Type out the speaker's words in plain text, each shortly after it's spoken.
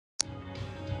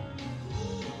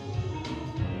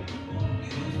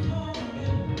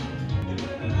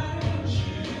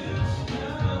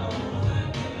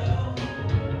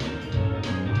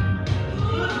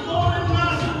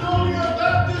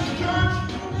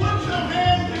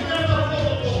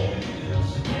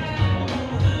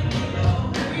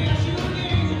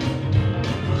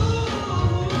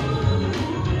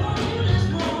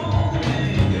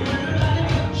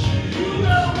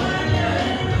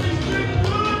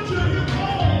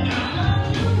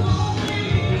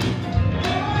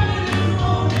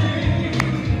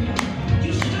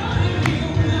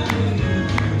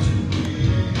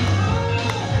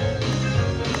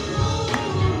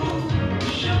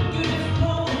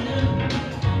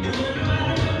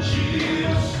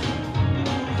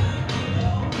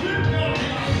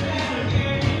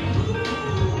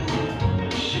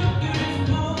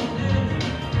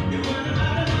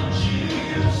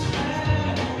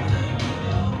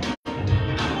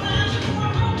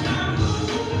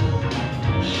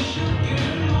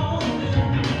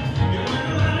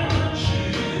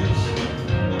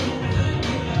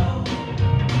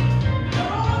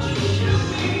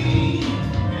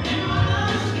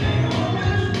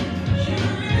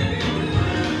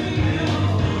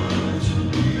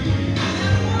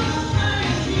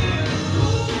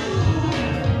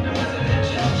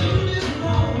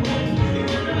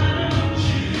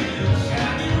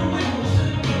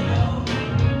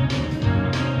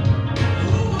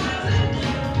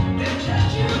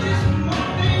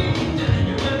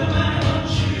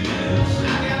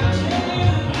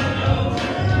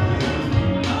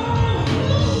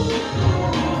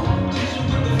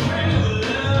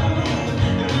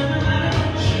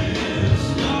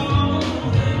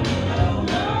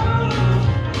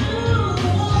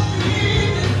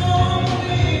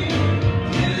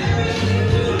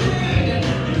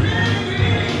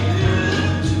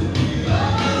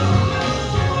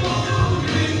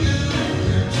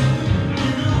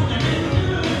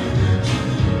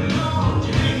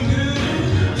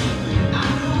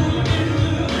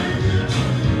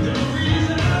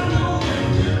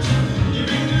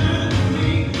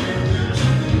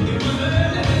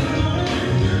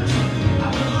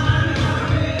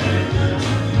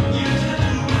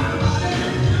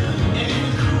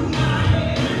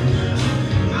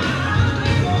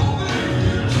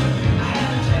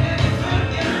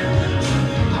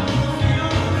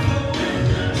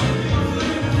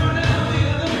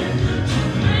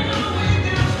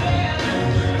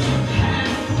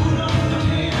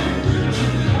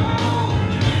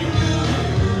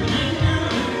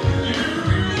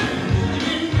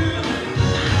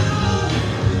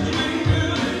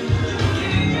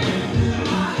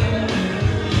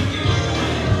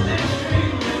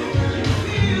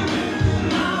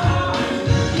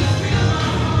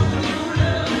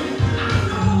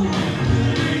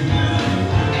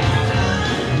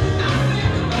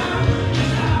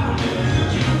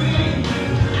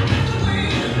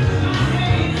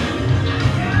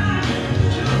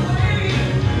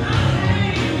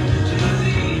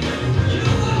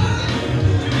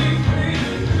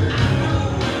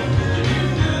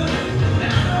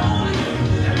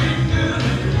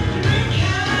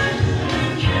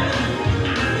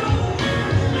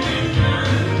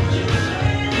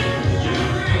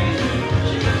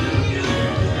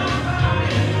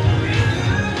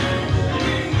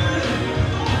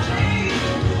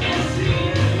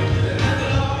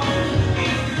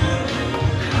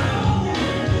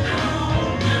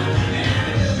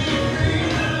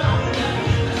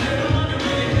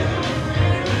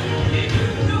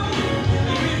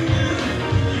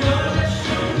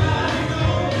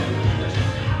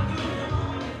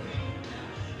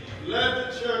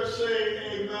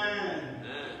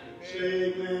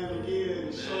Amen.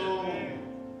 Again, Psalm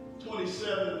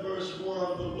 27, verse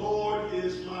 1. The Lord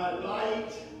is my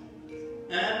light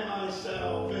and my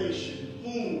salvation.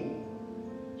 Whom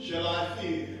shall I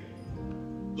fear?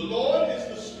 The Lord is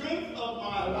the strength of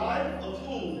my life. Of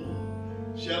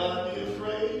whom shall I be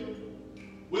afraid?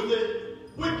 When the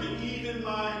wicked, even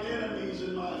mine enemies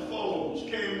and my foes,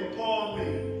 came upon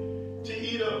me to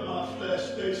eat up my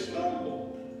flesh, they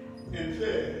stumbled and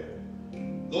fell.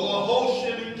 Though a host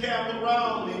shall encamp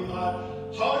around me, my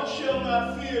heart shall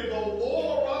not fear. Though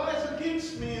war rise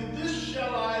against me, in this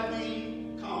shall I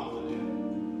be confident.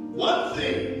 One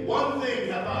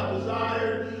thing have I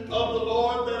desired of the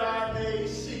Lord, that I may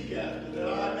seek after, that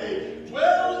I may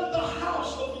dwell in the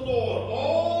house of the Lord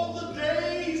all the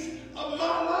days of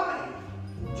my life,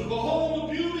 to behold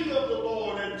the beauty of the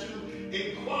Lord and to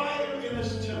inquire in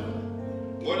his temple.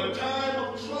 For in a time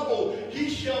of trouble he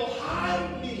shall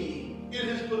hide me in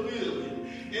his pavilion.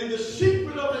 In the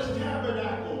secret of his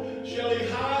tabernacle shall he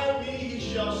hide me. He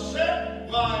shall set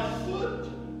my foot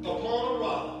upon a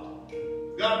rock.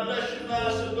 God bless you,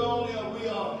 Macedonia. We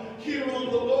are here on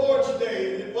the Lord's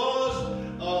Day. And it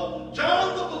was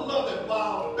John the Beloved,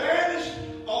 while banished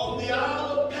on the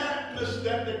Isle of Patmos,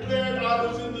 that declared, I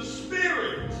was in the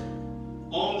Spirit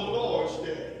on the Lord's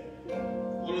Day. I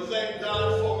want to thank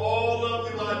God for all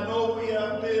of you. I know we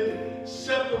have been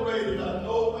separated. I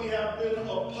know we have been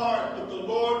apart, but the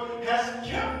Lord has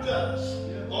kept us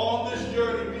on this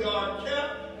journey. We are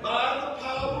kept by the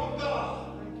power of God.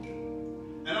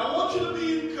 And I want you to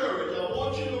be encouraged. I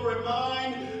want you to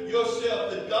remind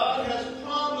yourself that God has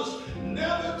promised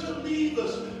never to leave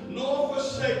us nor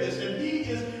forsake us. And he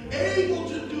is able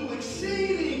to do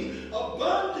exceeding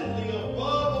abundantly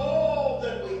above all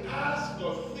that we ask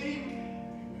or think.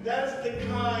 That's the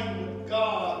kind of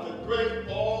God, the great,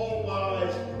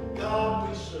 all-wise God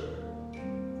we serve.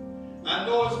 I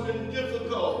know it's been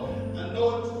difficult. I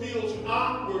know it feels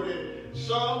awkward, and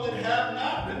some that have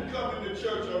not been coming to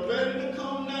church are ready to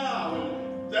come now.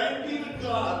 And thank be to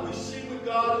God, we see what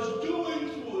God is doing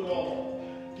through it all,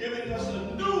 giving us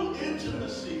a new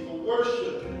intimacy for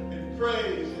worship and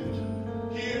praise and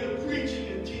to hear the preaching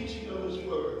and teaching of his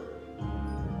word.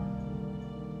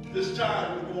 This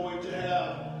time we're going to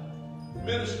have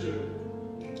Minister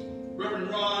Reverend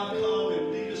Ron come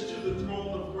and lead us to the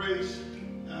throne of grace.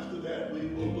 After that, we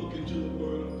will look into the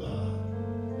word of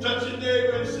God. Touch your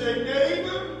neighbor and say,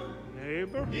 neighbor,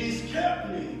 neighbor, he's kept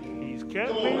me. He's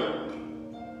kept me.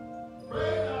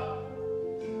 Pray now.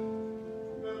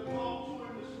 You better talk to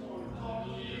him this morning. Talk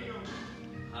to him.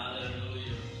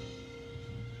 Hallelujah.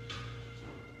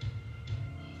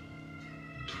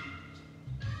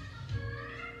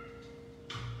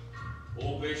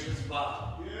 Oh, gracious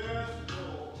Father. Yes,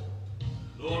 Lord.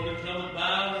 Lord, we come with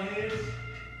bowed heads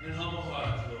and humble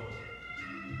hearts, Lord.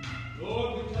 Lord,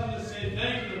 we come to say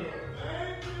thank you, Lord.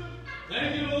 Thank you.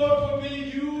 Thank you, Lord, for being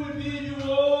you and being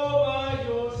you all by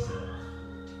yourself.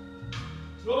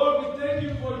 Lord, we thank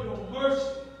you for your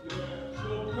mercy,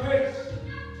 your grace,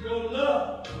 your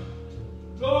love.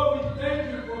 Lord, we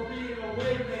thank you for being a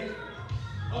way maker,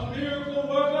 a miracle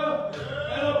worker,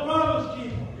 and a promise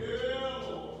keeper.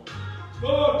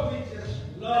 Lord, we just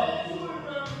love you.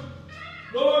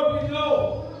 Lord, we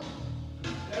know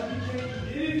that we can't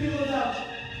do anything without you.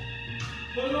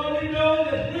 But Lord, we know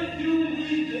that with you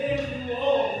we can do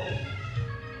all things.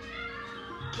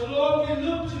 But Lord, we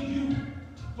look to you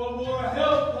from where our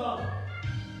help comes.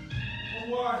 From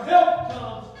where our help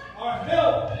comes, our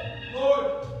help, Lord,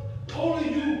 only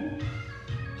you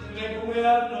can make a way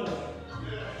out of nowhere.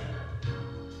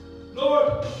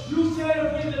 Lord, you said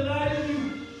if we delight in you,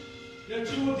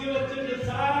 that you will give us the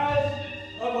desires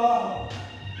of our heart.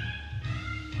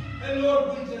 And Lord,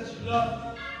 we just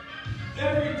love you.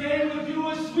 Every day with you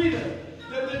is sweeter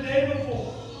than the day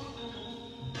before.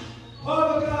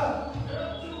 Father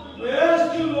God, we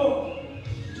ask you, Lord,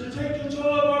 to take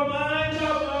control of our minds,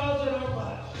 our mouths, and our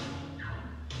bodies.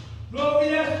 Lord,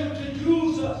 we ask you to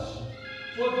use us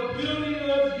for the building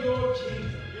of your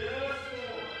kingdom. Yes,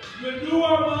 Lord. Renew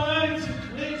our minds and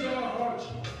cleanse our hearts.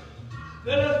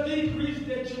 Let us decrease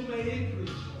that you may increase.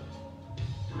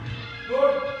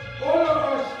 Lord, order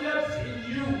our steps in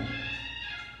you,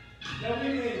 that we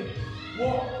may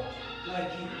walk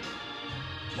like you,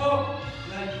 talk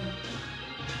like you.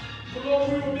 For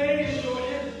Lord, we were made in your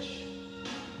image.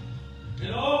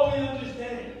 And all we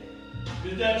understand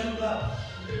is that you love us.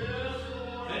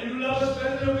 And you love us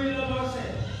better than we love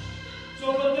ourselves.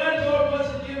 So for that, Lord,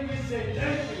 once again we say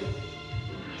thank you.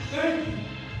 Thank you.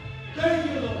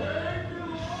 Thank you, Lord.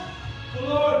 So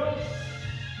Lord,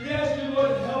 we ask you, Lord,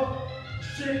 to help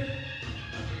sick,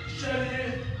 shut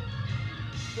in.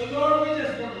 But Lord, we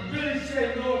just want to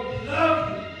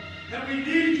we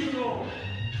need you, Lord.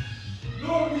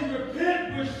 Lord, we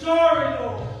repent, we're sorry,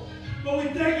 Lord. But we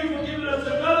thank you for giving us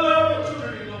another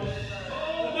opportunity, Lord.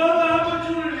 Another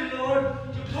opportunity, Lord,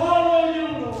 to call on you,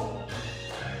 Lord.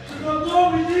 Because,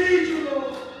 Lord, we need you,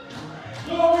 Lord.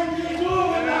 Lord, we can't do it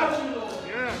without you, Lord.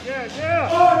 Yeah.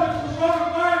 Lord, if we're wrong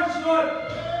minds, Lord,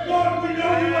 Lord, we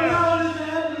know you allow this to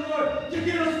happen, Lord, to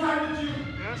get us right with you.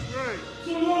 That's right.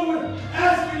 So, Lord, we're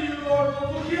asking you, Lord, for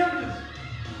forgiveness.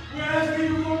 We're asking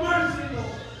you for mercy,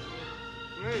 Lord.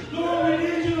 Great. Lord, we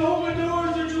need you to open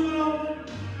doors that you can open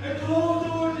and close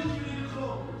doors that you need to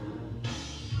close.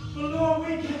 But, Lord,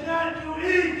 we cannot do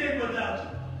anything without you.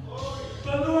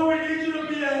 But, Lord, we need you to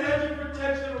be a hedge of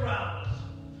protection around us.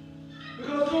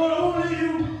 Because, Lord, only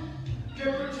you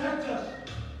can protect us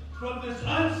from this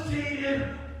unseen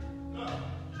enemy.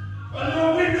 But,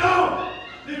 Lord, we know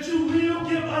that you will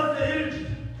give us the energy.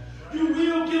 You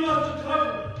will give us the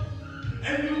covering.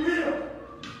 And you will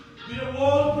be the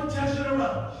wall of protection around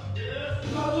us.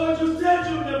 Because, Lord, you said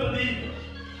you'll never leave us,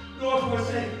 nor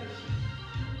forsake us.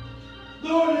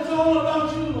 Lord, it's all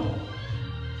about you, Lord.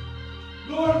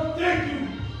 Lord, thank you,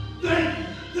 Lord,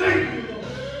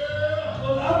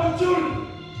 for the opportunity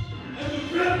and the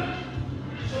privilege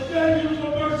to thank you for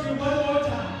mercy one more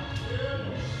time.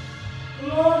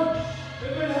 Lord,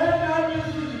 if it had not been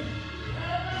for you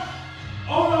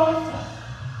on our side,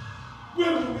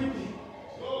 where would we be?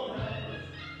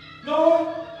 Lord,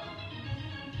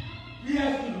 we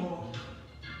ask you, Lord,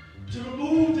 to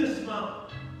remove this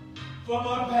mountain from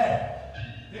our path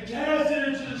and cast it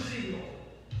into the sea, Lord.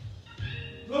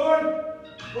 Lord,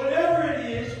 whatever it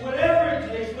is, whatever it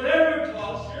takes, whatever it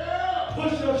costs,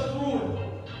 push us through it,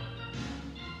 Lord.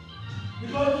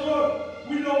 Because, Lord,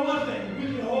 we know one thing. We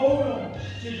can hold on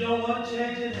to your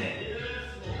unchanging hand.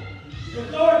 Because,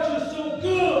 Lord, you're so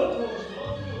good to us,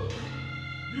 Lord.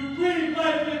 You breathe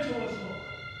life into us, Lord.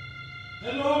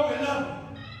 And, Lord, we love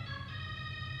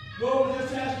you. Lord, we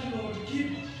just ask you, Lord, to keep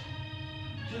us,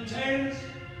 contain us,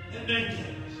 and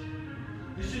maintain us.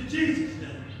 It's in Jesus'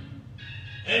 name.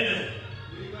 Amen.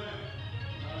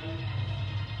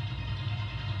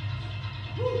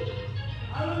 Woo.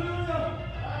 Hallelujah.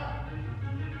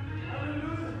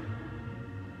 Hallelujah.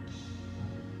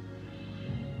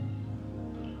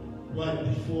 Right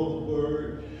before the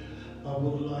word, I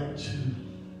would like to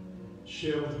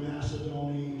share with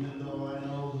Macedonia, even though I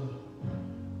know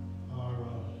our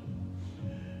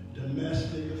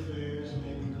domestic affairs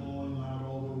may be going on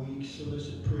over weeks,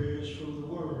 solicit prayers from the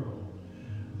world.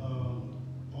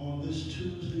 On this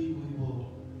Tuesday, we will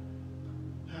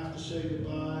have to say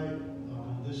goodbye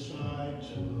on this side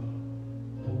to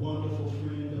a wonderful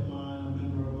friend of mine, a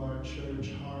member of our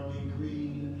church, Harvey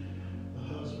Green, the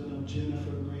husband of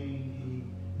Jennifer Green.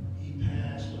 He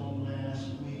passed on last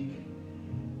week.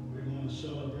 We're going to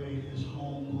celebrate his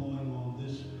homegoing on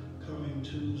this coming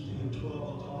Tuesday at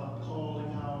 12 o'clock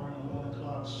calling hour and a 1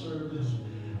 o'clock service,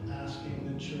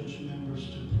 asking the church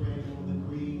members to pray for the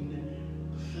Green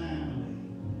family.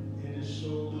 It is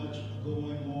so much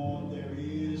going on. There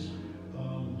is a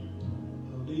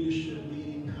leadership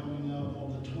meeting coming up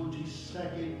on the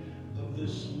 22nd of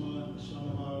this month. Some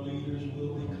of our leaders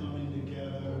will be coming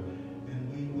together and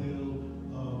we will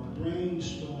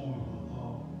brainstorm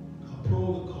a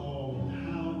protocol on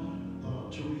how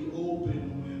to reopen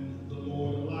when the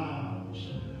Lord allows.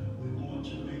 We want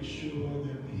to make sure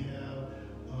that we have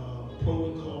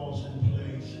protocols in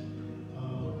place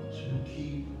to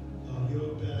keep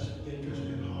your best interest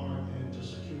at heart and to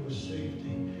secure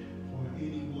safety for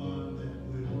anyone that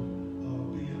will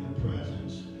be in the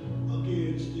presence.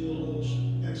 Again, still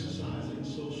exercising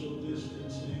social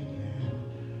distancing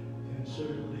and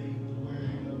certainly the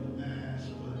wearing of the mask,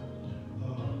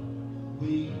 but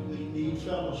we need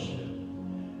fellowship.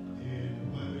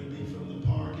 And whether it be from the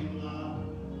parking lot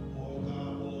or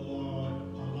God will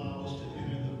allow us to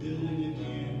enter the building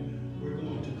again, we're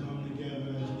going to come together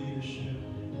as leadership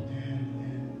and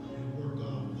work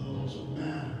on those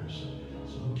matters.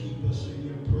 So keep us in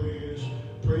your prayers.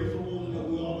 Pray for one another.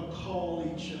 We ought to call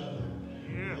each other.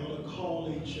 We ought to call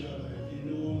each other. If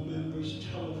you know a member's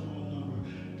telephone number,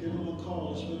 give them a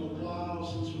call. It's been a while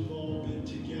since we've all been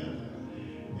together.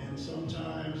 And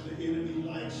sometimes the enemy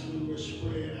likes when we're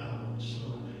spread out.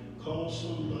 So call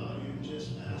somebody and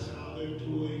just ask how they're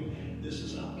doing. This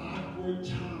is an awkward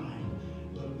time,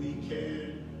 but we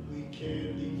can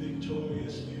be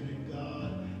victorious in it.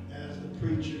 God, as the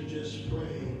preacher just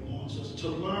prayed, wants us to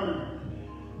learn.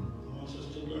 Wants us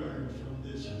to learn from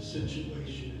this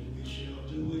situation, and we shall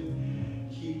do it.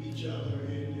 Keep each other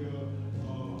in your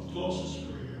closest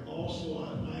prayer. Also,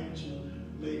 I'd like to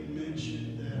make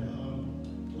mention that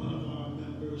one of our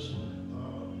members,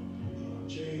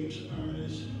 James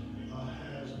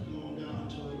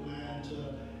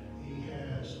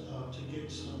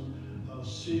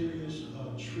serious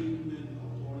treatment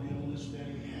for an illness that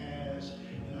he has.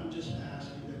 And I'm just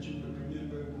asking that you would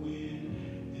remember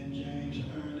Gwen and James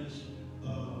Ernest.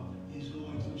 He's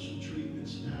going through some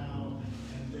treatments now,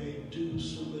 and they do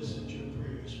solicit your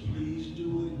prayers. Please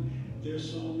do it.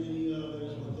 There's so many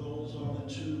others, but those are the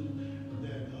two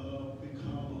that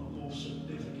become most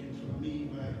significant for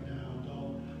me right now.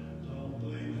 Don't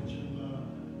blame it to my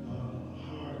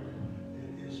heart.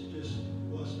 It's just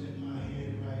what's in my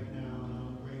head right now, and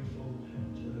I'm grateful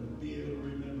to be able to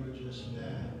remember just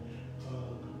that.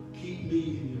 Keep me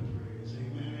in your prayers,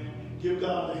 amen. Give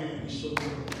God a hand. He's so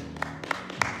good.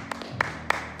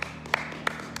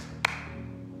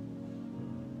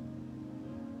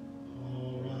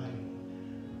 All right.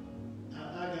 I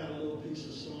got a little piece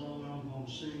of song I'm going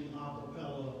to sing a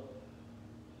cappella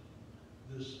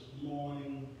this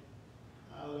morning.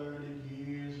 I learned it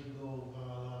years ago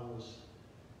while I was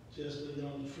just a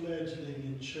young fledgling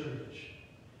in church.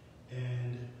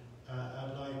 And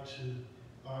I'd like to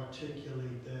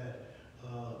articulate that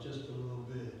just a little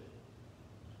bit.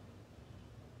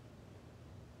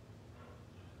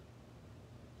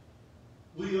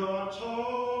 We are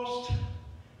tossed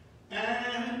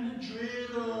and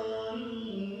driven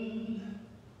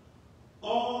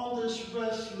on this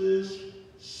restless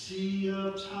sea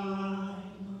of time.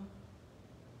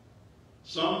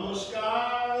 Summer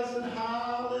skies and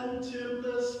howling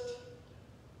tempest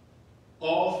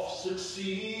oft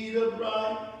succeed a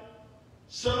bright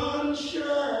sunshine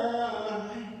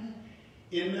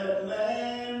in that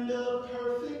land of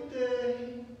perfect day.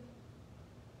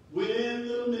 When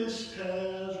the mist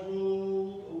has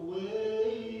rolled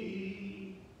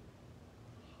away,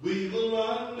 we will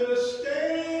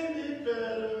understand it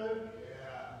better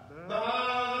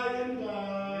by and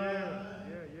by.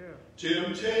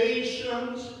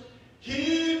 Temptations,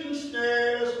 hidden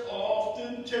snares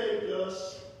often take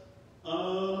us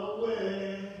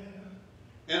unaware,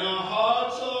 and our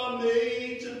hearts are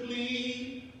made to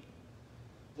bleed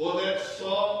for that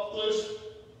softest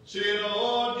sin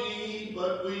or deed.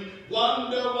 But we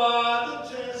wonder why the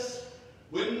test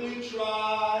when we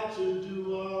try to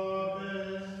do our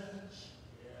best.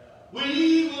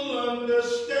 We will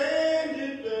understand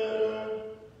it better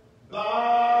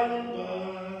by and by.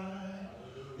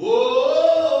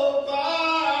 Oh,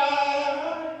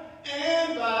 by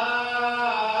and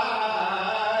by,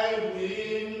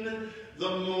 when the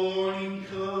morning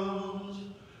comes.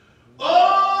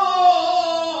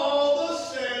 All the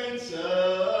saints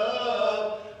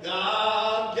of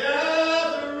God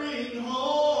gathering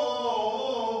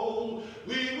home,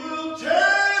 we will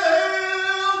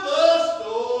tell the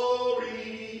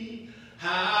story,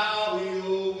 how we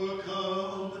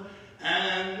overcome,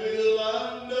 and we'll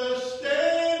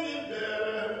understand it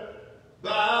better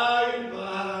by and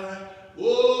by.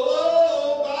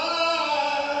 Oh,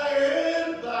 by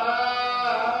and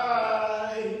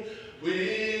by,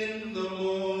 when the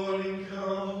morning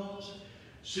comes,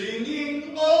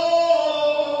 singing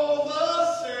all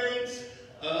the saints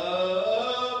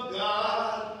of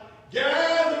God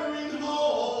gathering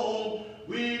home,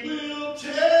 we will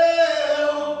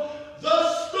tell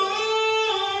the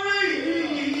story,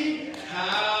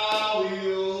 how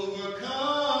we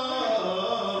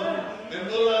overcome, and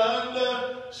we'll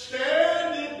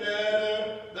understand it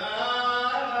better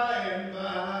by and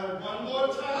by. One more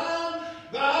time,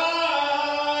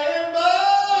 by and by,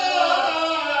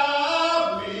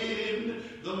 when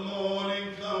the morning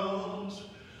comes.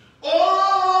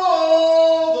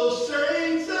 All the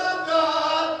saints of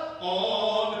God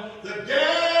on the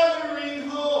gathering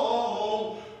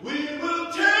home, we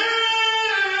will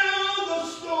tell the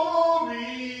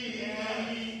story,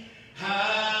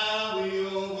 how we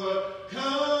overcome,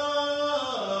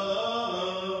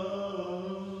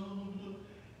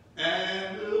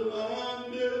 and we'll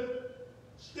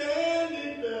understand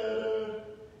it better.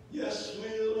 Yes,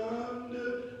 we'll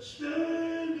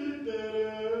understand it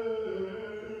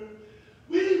better.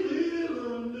 We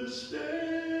will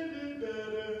understand it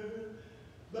better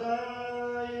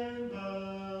by and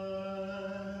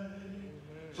by.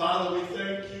 Father, we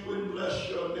thank you and bless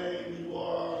your name. You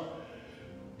are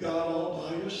God all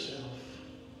by yourself.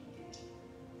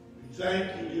 We thank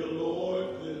you, dear Lord,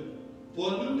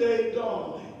 for a new day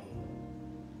dawning.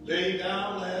 Laid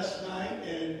down last night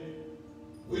and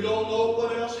we don't know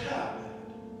what else happened.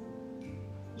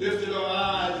 Lifted our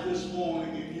eyes this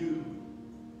morning and you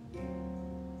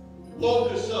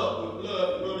woke us up with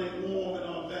blood running warm in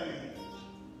our veins.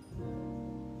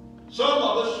 Some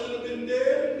of us should have been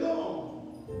dead and gone.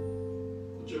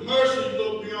 But your mercy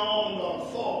looked beyond our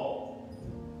fault,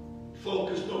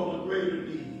 focused on the greater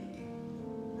need.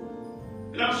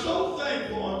 And I'm so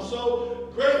thankful, I'm so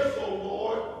grateful,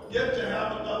 Lord, yet to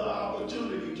have another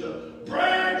opportunity to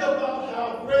brag about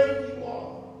how great you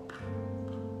are.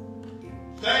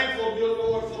 Thankful, dear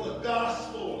Lord, for the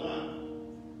gospel.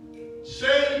 I'm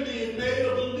saved, being made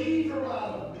a believer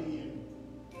out of being.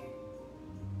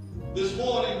 This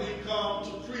morning we come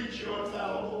to preach your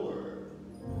infallible word.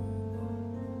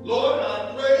 Lord,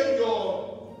 I pray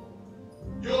your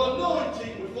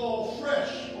anointing would fall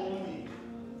fresh on me.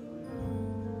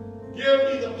 Give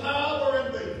me the power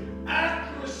and the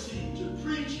accuracy to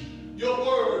preach your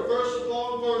word, verse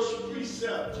upon verse,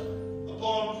 precept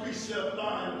upon precept,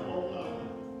 line upon line.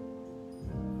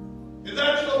 And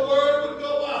that your word would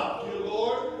go out, dear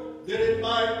Lord, that it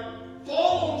might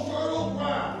fall on fertile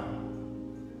ground,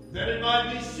 that it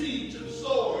might be seed to the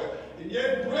sower, and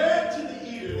yet bread to the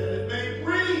eater, that it may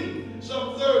bring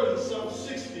some 30, some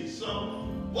 60,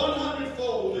 some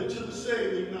 100-fold into the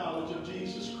saving knowledge of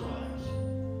Jesus Christ.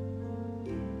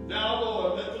 Now,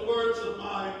 Lord, let the words of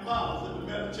my mouth and the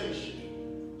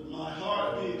meditation of my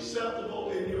heart be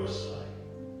acceptable in your sight.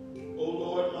 O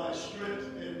Lord, my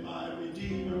strength and my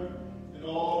redeemer, and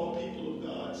all the people of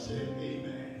God say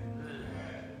amen.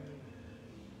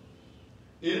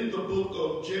 In the book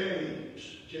of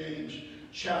James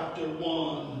chapter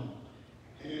 1,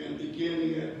 and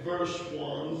beginning at verse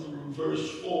 1 through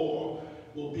verse 4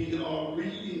 will be our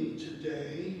reading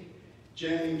today.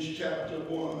 James chapter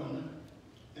 1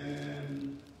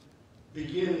 and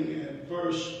beginning at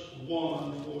verse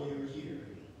 1 for your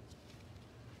hearing.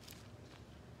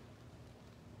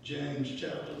 James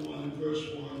chapter 1 and verse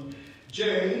 1.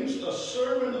 James, a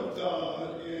servant of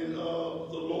God and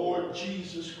of the Lord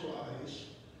Jesus Christ,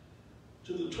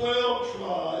 to the 12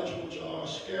 tribes which are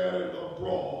scattered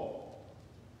abroad,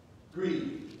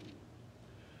 greeting.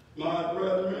 My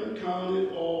brethren, count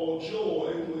it all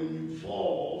joy when you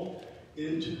fall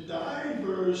into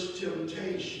diverse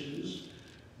temptations,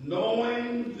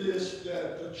 knowing this,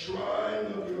 that the trying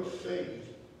of your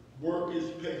faith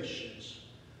worketh patience.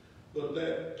 But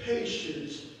let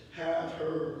patience have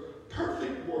her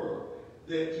perfect work,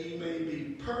 that ye may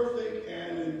be perfect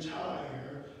and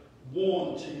entire,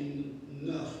 wanting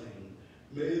nothing.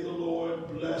 May the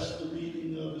Lord bless the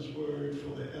reading of his word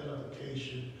for the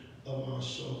edification of our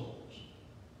souls.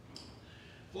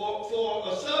 For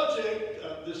a subject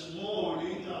this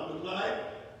morning, I would like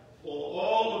for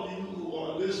all of you who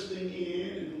are listening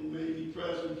in and who may be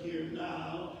present here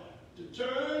now to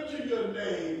turn to your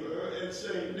neighbor and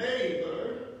say,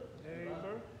 neighbor,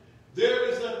 there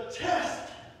is a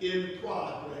test in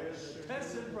progress.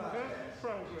 Test in progress.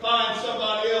 Find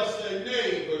somebody else, say,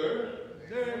 neighbor,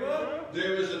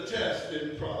 there is a test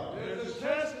in progress. There's a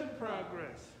test in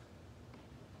progress.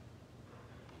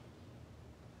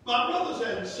 My brothers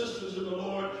and sisters in the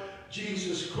Lord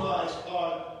Jesus Christ,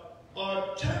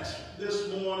 our text this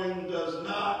morning does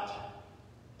not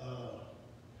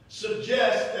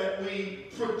suggest that we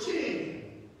pretend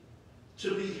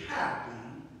to be happy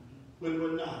when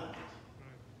we're not.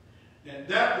 And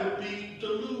that would be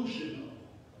delusional.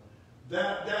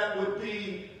 That would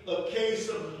be a case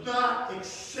of not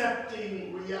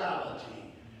accepting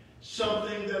reality,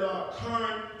 something that our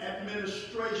current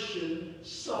administration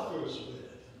suffers with.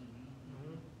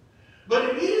 But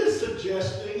it is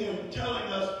suggesting and telling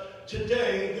us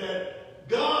today that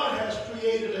God has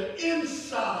created an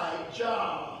inside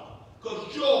job,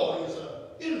 because joy is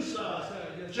an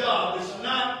inside job. It's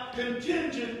not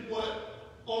contingent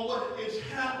on what is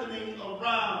happening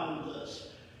around us.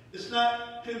 It's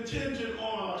not contingent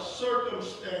on our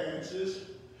circumstances.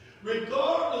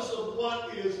 Regardless of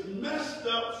what is messed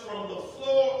up from the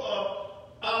floor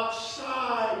up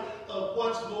outside of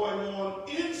what's going on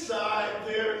inside,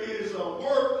 there is a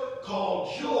work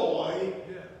called joy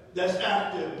that's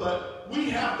active. But we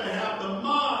have to have the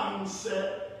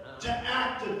mindset to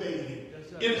activate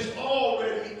it. It is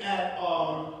already at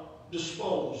our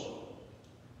disposal.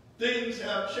 Things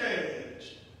have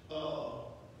changed.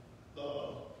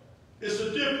 It's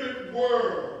a different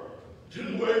world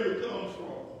than where you come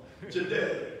from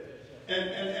today.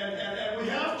 And we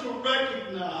have to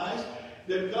recognize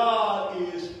that God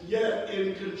is yet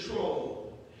in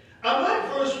control. I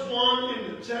like verse 1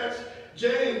 in the text.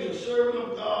 James, a servant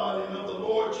of God and of the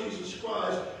Lord Jesus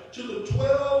Christ, to the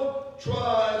 12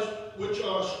 tribes which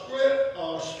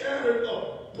are scattered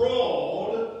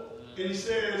abroad, and he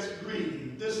says,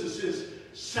 greeting. This is his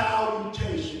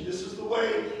salutation. This is the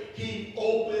way he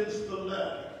opens the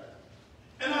letter.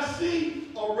 And I see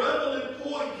a relevant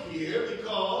point here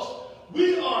because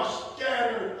we are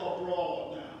scattered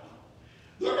abroad now.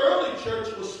 The early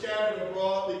church was scattered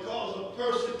abroad because of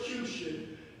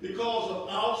persecution, because of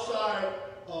outside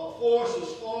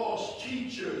forces, false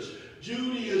teachers,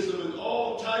 Judaism and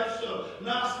all types of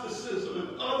Gnosticism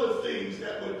and other things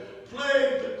that would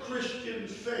plague the Christian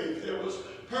faith. There was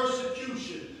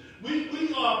persecution.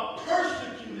 We are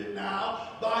persecuted now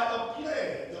by a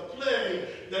plague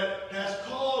that has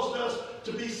caused us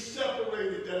to be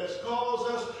separated, that has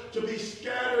caused us to be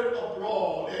scattered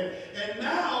abroad. And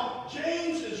now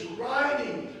James is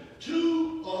writing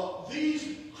to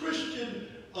these Christians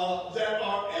that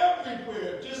are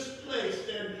everywhere displaced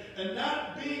and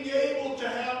not being able to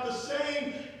have the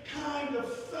same kind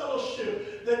of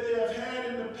fellowship that they have had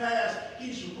in the past.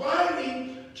 He's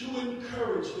writing to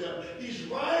encourage them. He's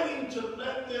writing to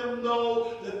let them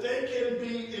know that they can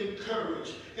be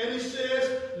encouraged. And he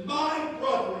says, my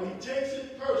brethren, he takes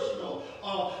it personal.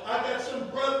 I got some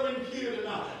brethren here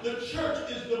tonight. The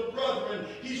church is the brethren.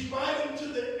 He's writing to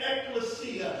the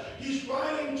ecclesia. He's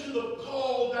writing to the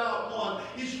called out one.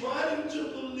 He's writing to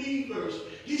believers.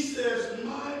 He says,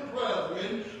 my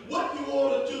brethren, what you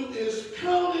ought to do is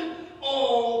count it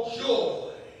all joy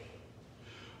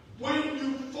when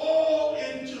you fall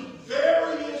into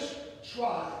various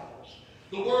trials.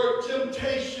 The word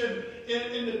temptation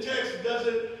in the text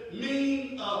doesn't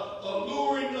mean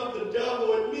alluring of the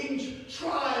devil. It means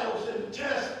trials and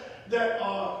tests that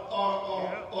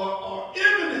are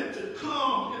imminent to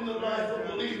come in the life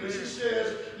of believers. He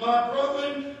says, my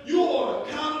brethren, you ought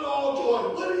to count it all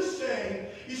joy. What he's saying,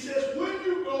 he says, when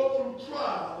you go through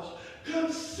trials,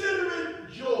 consider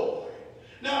it joy.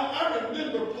 Now, I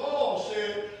remember Paul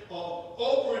said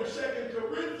over in 2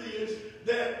 Corinthians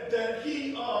that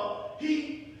he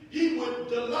would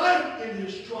delight in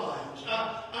his trials.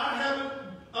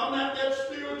 I'm not that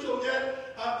spiritual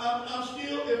yet. I'm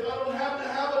still, if I don't have to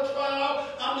have a trial,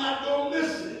 I'm not going to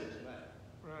miss it.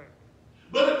 Right.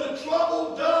 But if the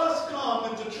trouble does come,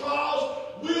 and the trials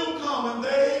will come, and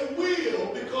they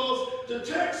will, because the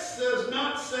text does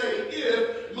not say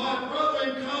if, my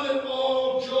brethren, count it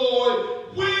all joy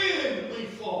when we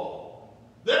fall.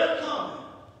 They're coming.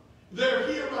 They're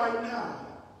here right now.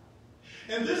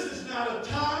 And this is not a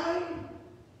time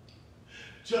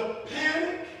to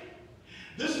panic.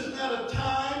 This is not a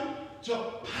time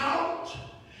to pout.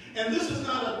 And this is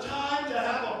not a time to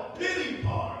have a pity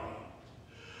party.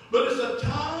 But it's a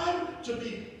time to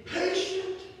be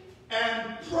patient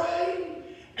and pray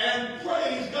and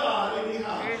praise God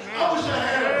anyhow. I wish I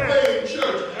had a praying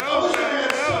church. I wish I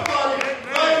had somebody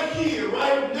right here,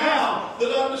 right now,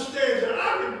 that understands that.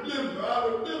 I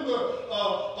remember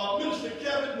Minister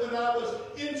Kevin when I was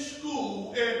in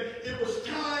school and it was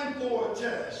time for a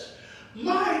test.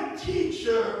 My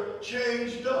teacher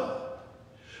changed up.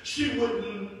 She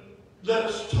wouldn't let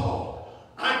us talk.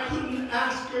 I couldn't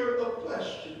ask her a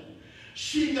question.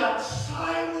 She got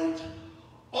silent.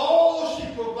 All she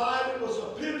provided was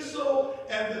a pencil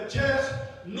and the test.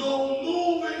 No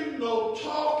moving, no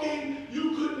talking.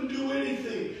 You couldn't do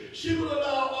anything. She would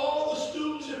allow all the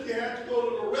students, if they had to go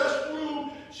to the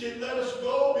restroom, she'd let us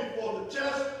go before the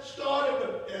test started.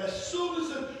 But as soon as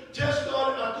the test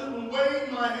started, I couldn't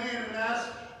wave my hand and ask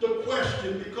the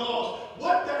question, because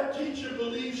what that teacher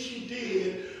believed she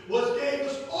did was gave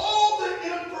us all the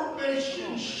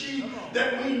information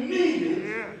that we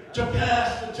needed to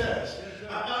pass the test.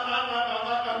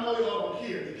 I know y'all don't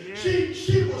hear me.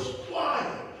 She was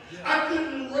quiet. I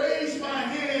couldn't raise my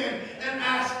hand and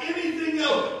ask anything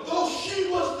else. Though she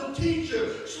was the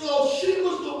teacher, so she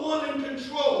was the one in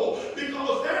control,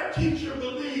 because that teacher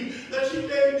believed that she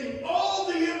gave me all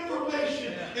the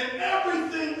information and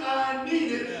everything I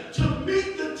needed to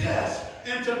meet the test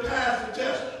and to pass the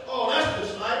test. Oh, that's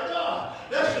just like God.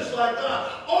 That's just like God.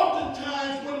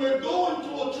 Oftentimes when we're going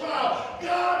through a trial,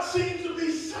 God seems to be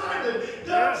silent.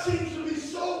 God seems to be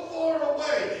so far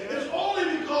away. It's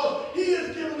only because he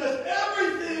has given us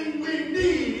everything we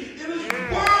need in his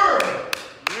word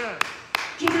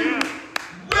to be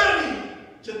ready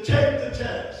to take the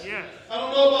test. I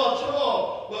don't know about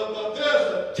y'all, but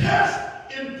there's a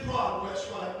test in progress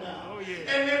right now.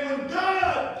 And then when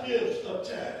God gives a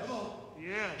test,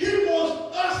 he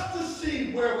wants us to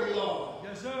see where we are.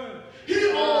 Yes, sir.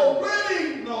 He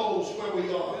already knows where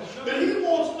we are. Yes, but he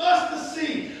wants us to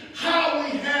see how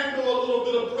we handle a little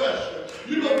bit of pressure.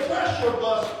 You know, pressure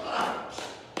busts pipes.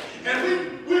 And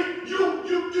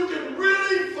you can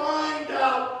really find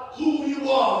out who you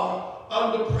are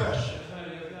under pressure.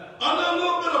 Under a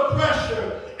little bit of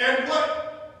pressure, and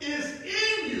what is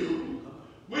in you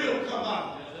will come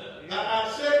out.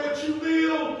 I say what you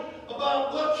will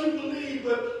about what you believe,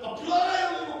 but apply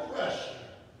a little pressure,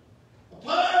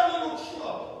 apply a little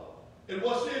trouble, and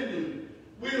what's in you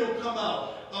will come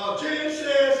out. James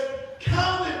says,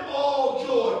 count it all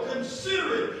joy,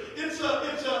 consider it. It's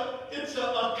a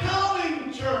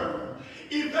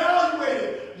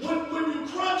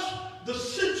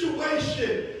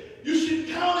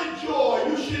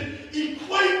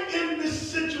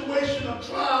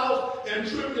and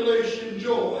tribulation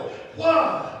joy.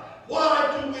 Why?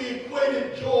 Why do we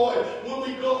equate joy when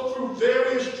we go through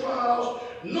various trials?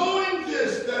 Knowing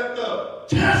this, that the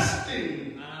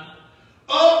testing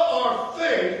of our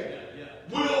faith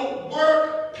will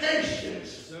work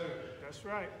patience. That's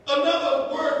right.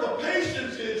 Another word for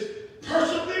patience is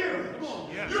perseverance.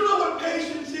 Yes. You know what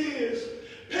patience is?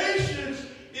 Patience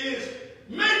is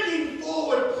making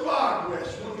forward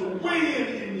progress with the wind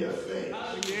in your face.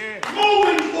 Yeah.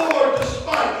 Moving forward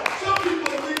despite. Some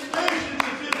people think patience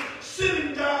is just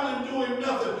sitting down and doing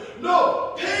nothing.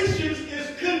 No, patience is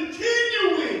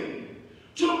continuing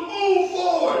to move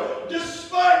forward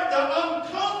despite the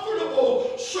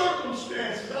uncomfortable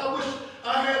circumstances. I wish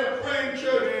I had a praying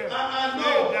church.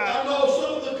 I know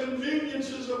some of the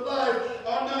conveniences of life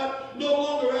are no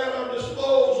longer at our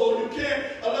disposal. You can't,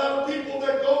 a lot of people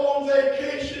that go on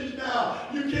vacations now,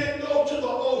 you can't go to the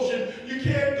ocean, you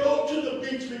can't go to the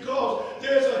beach because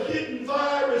there's a hidden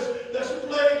virus that's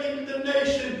plaguing the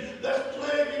nation, that's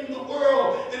plaguing the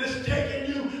world, and it's taking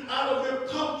you out of your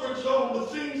comfort zone, the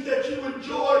things that you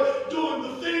enjoy doing,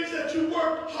 the things that you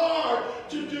worked hard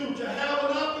to do, to have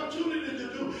an opportunity to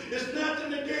do. It's not to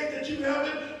negate that you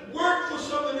haven't worked for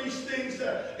some of these things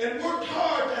and worked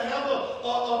hard to have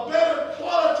a better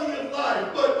quality of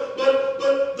life. But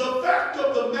the fact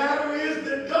of the matter is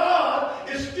that God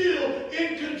is still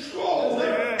in control,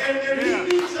 and He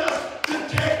needs us to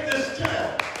take this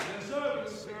task. I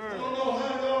don't know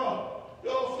how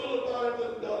y'all feel about it,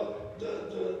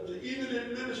 even the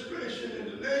administration in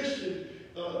the nation,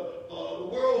 the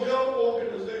World Health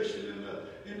Organization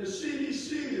and the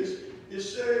CDC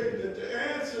is saying that the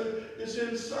answer is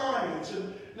in science.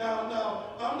 And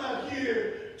now I'm not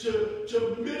here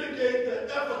to mitigate the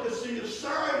efficacy of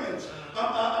science.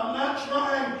 I'm not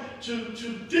trying to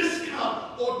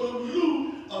discount or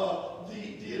dilute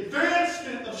the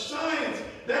advancement of science.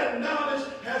 That knowledge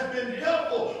has been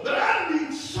helpful, but I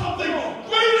need something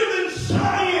greater than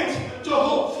science to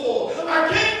hope for. I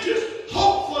can't just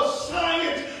hope for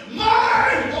science.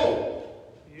 My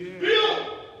hope is built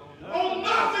on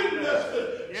nothing less than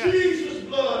Jesus'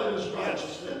 blood and His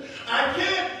righteousness. I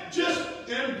can't just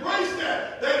embrace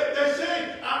that. They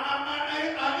say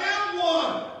I am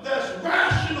one that's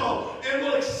rational and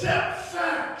will accept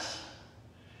facts.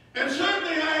 And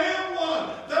certainly I am one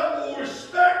that will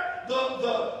respect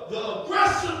the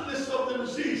aggressiveness of the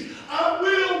disease. I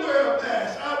will wear a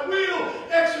mask. I will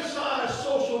exercise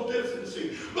social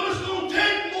distancing. But it's going to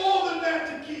take more than that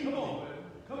to keep me.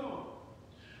 Come on.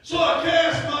 So I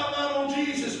cast my lot on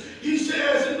Jesus. He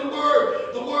says in the word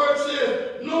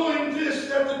says, knowing this,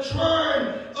 that the trying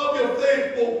of your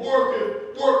faith will work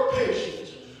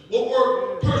patience, will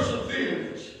work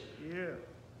perseverance,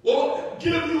 will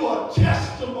give you a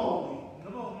testimony.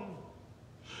 Come on.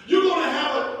 You're going to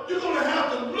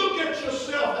have to look at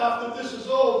yourself after this is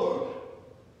over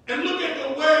and look at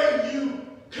the way you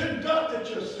conducted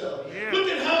yourself. Yeah. Look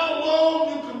at how long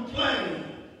you complained.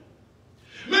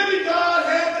 Maybe God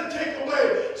had to take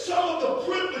away some of the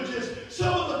privileges,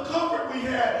 some of the comfort we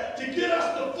had to get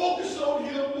us to focus on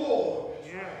Him more.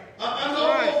 Yeah. I know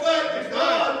for a fact that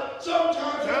God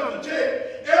sometimes has to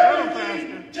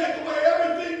take away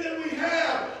everything that we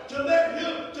have to let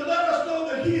us know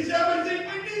that He's everything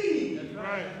we need.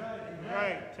 That's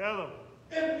right. Tell Him.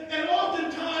 And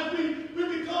oftentimes we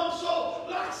become so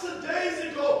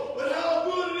lackadaisical with how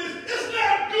good it is. It's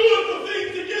not good for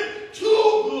things to get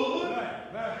too good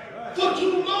for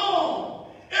too long.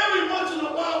 Every once in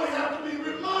a while we have to be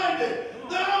reminded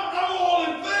that I'm all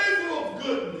in favor of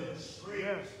goodness.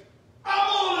 Yes. I'm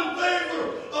all in favor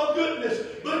of goodness.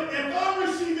 But if I'm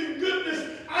receiving goodness,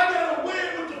 I got to weigh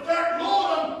it with the fact,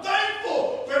 Lord, I'm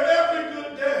thankful for every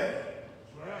good day.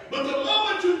 Right. But the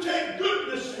moment you take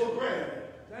goodness for granted,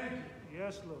 thank you.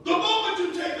 Yes, Lord. The moment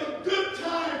you take a good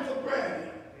time for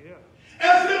granted,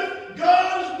 as if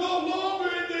God is no longer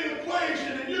in the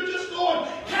equation and you're just going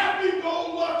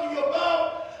happy-go-lucky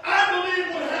about, I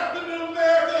believe what happened in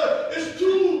America is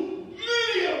too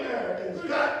many Americans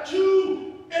got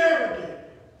too arrogant,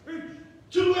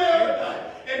 too arrogant.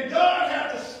 And God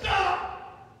had to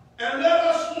stop and let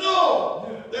us know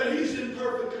that He's in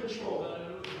perfect control.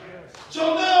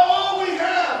 So now all we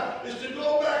have is to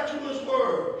go back to His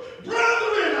word.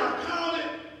 Brethren, I count it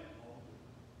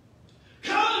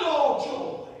all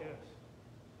joy.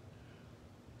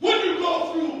 When you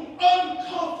go through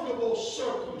uncomfortable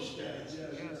circumstances.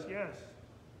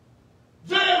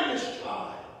 Various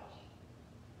trials.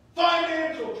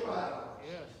 Financial trials.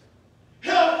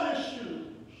 Health issues.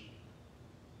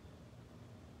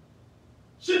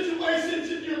 Situations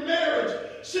in your marriage.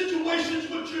 Situations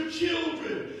with your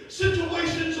children.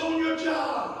 Situations on your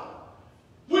job.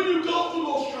 When you go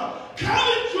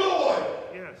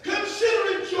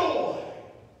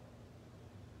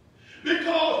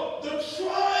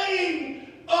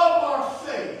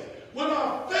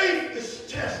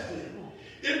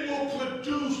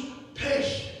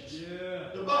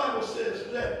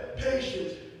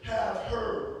patience have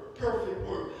her perfect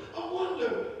work. I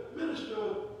wonder, Minister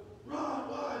Ron,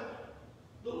 why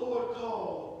the Lord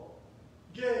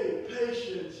gave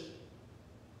patience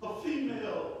a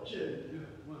female gender.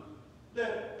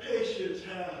 That patience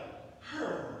have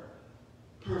her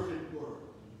perfect work.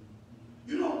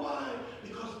 You know why?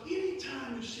 Because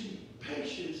anytime you see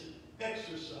patience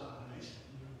exercised,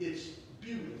 it's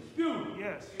beautiful. Beauty,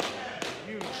 yes.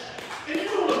 Beauty. And you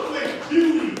don't equate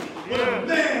beauty with a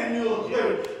man, you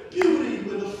equate beauty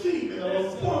with a female,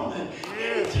 a woman.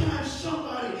 Anytime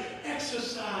somebody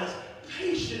exercises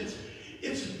patience,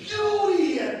 it's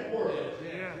beauty at work.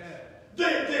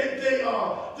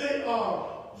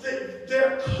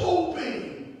 They're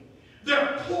coping.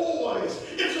 They're poised.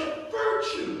 It's a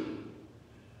virtue.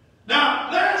 Now,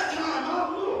 last time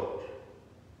I looked,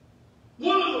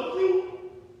 one of the fruit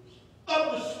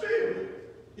of the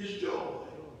Spirit is joy.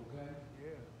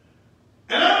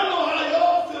 And I don't know how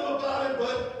y'all feel about it,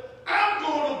 but I'm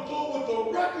going to go with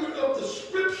the record of the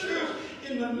scriptures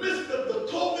in the midst of the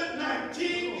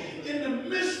COVID-19, in the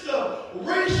midst of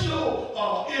racial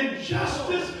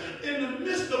injustice, in the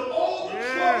midst of all the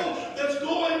trouble that's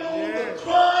going on, the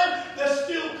crime that's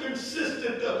still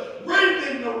consistent, the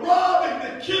raping, the robbing,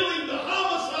 the killing, the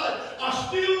homicide are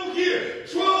still here.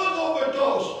 Drug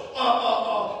overdose,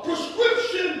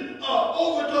 prescription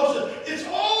overdoses, it's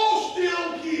all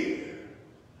still here.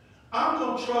 I'm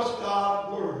going to trust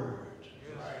God's word.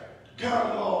 Count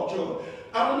it all joy.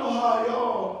 I don't know how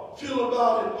y'all feel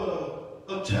about it,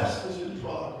 but a test is in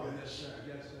progress.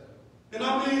 Yes, sir. And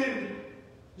I'm in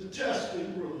the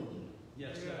testing room.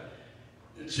 Yes, sir.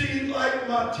 It seems like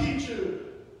my teacher,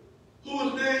 who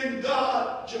is named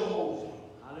God Jehovah,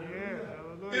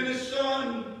 and his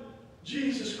son,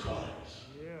 Jesus Christ,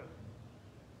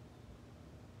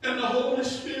 and the Holy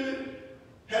Spirit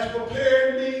has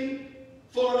prepared me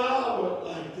for an hour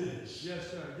like this. Yes,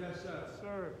 sir. Yes, sir.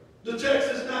 Sir. The text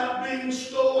is not being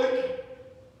stoic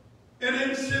and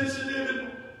insensitive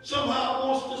and somehow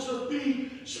wants us to be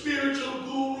spiritual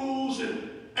gurus and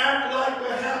act like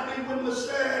we're happy when we're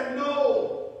sad.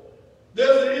 No.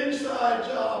 There's an inside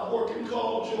job working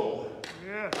called joy.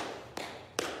 Yeah.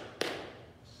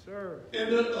 Sir. And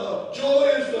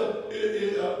joy is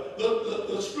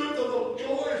the strength of the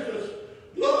joy is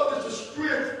the love is the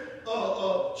strength.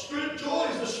 Joy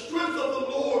is the strength of the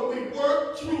Lord. We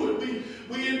work through it.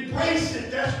 We embrace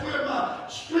it. That's where my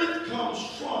strength comes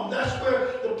from. That's where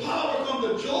the power comes.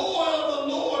 The joy of the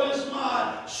Lord is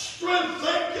my strength.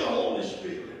 Thank you, Holy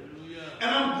Spirit. And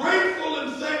I'm grateful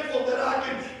and thankful that I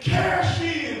can cash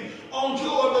in on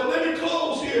joy. But let me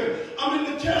close here. I'm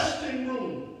in the testing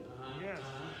room.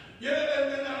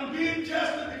 And I'm being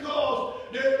tested because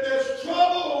there's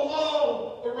trouble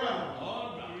all around.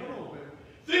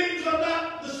 Things are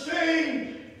not the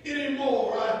same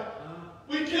anymore.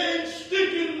 We can't stick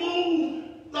and move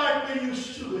like we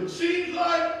used to. It seems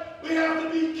like we have to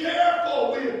be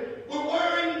careful. We're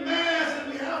wearing masks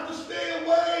and we have to stay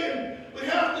away and we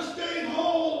have to stay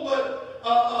home.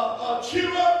 But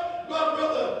cheer up, my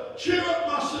brother. Cheer up,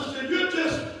 my sister. You're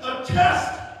just a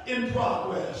test in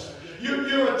progress.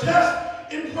 You're a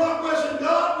test in progress, and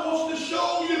God wants to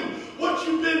show you what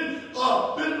you've been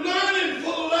learning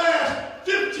for the last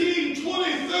 15,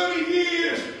 20, 30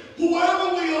 years,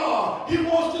 whoever we are. He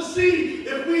wants to see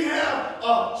if we have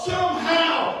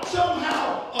somehow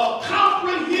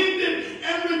comprehended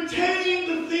and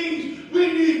retained the things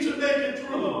we need to make it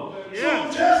through. So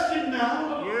I'm testing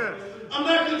now. I'm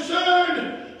not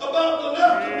concerned about the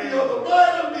left of me or the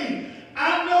right of me.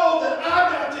 I know that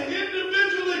I got to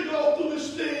individually go through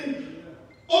this thing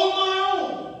on my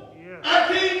own. I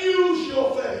can't use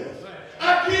your faith.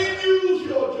 I can't use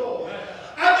your joy.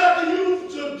 I got to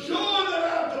use the joy that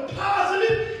I've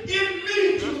deposited in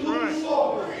me to move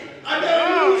forward. I got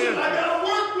to use it. I got to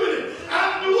work with it. I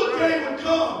knew a day would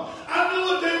come. I knew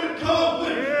a day would come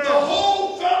when the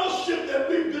whole fellowship that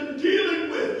we've been dealing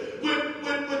with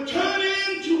would turn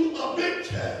into a big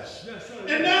test.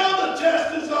 And now the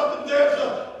test is up, and there's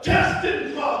a test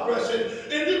in progress.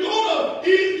 And you're going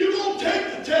to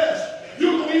take the test.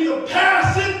 You're going to either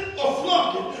pass it or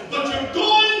flunk it. But you're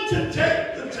going to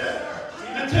take the test.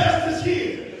 The test is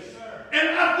here. And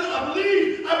I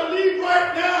believe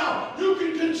right now you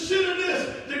can consider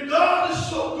this, that God is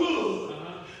so good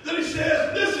that he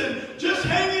says, listen, just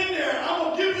hang in there. I'm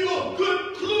going to give you a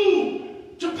good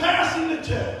clue to passing the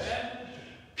test.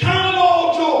 Count it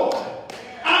all joy.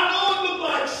 I know it looks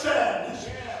like sadness.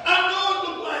 I know it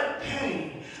looks like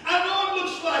pain. I know it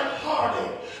looks like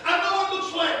heartache. I know it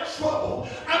looks like trouble.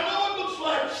 I know it looks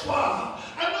like trial.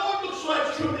 I know it looks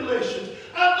like tribulations.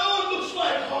 I know it looks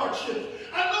like hardship.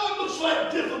 I know it looks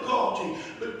like difficulty.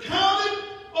 But count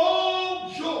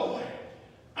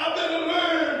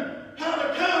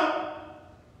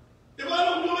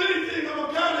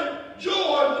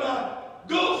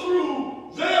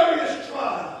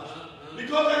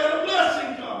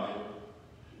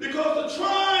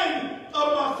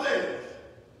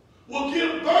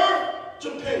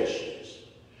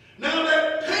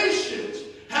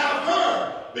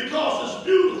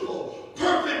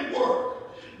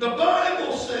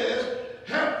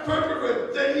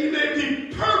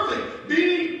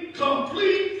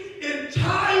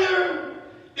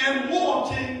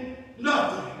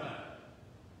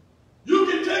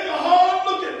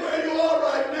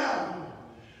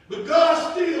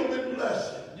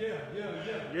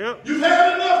Yep. You've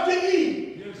had enough to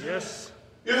eat. Yes.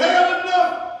 You had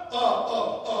enough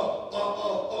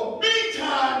me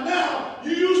time now.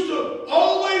 You used to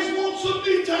always want some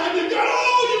me time. You got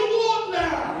all you want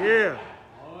now. Yeah.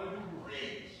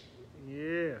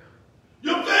 Yeah.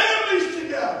 Your family's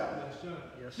together.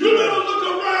 Yes, You better look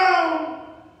around.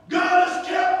 God has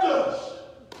kept us.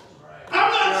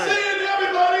 I'm not saying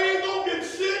everybody ain't going to get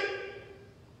sick.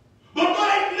 But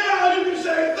right now you can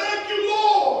say, thank you,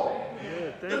 Lord,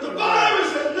 that the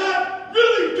virus has not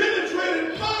really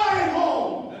penetrated my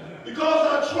home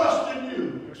because I trust in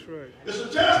you. That's right. It's a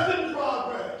test in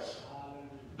progress.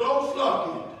 Don't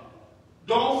flunk it.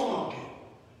 Don't flunk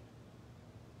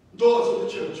it. Doors of the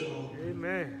church are open.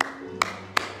 Amen.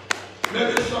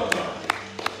 Maybe it's somebody.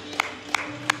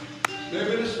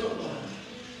 Maybe it's somebody.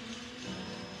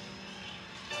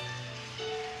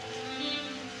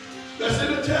 That's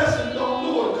in the test and don't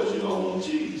do it because you don't want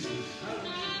Jesus.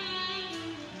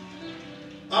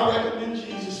 I recommend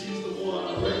Jesus. He's the one.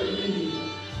 I recommend you.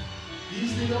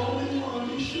 He's the only one.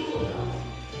 Be sure now.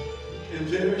 And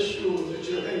very sure that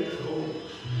you're able to hold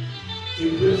a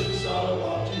good solid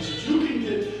rock, Jesus. You can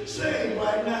get saved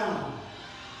right now.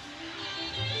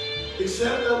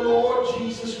 Accept the Lord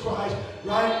Jesus Christ.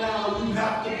 Right now, you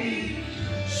have to be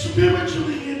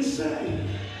spiritually insane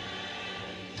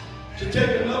to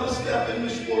take another step in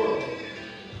this world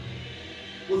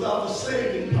without the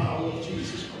saving power of Jesus.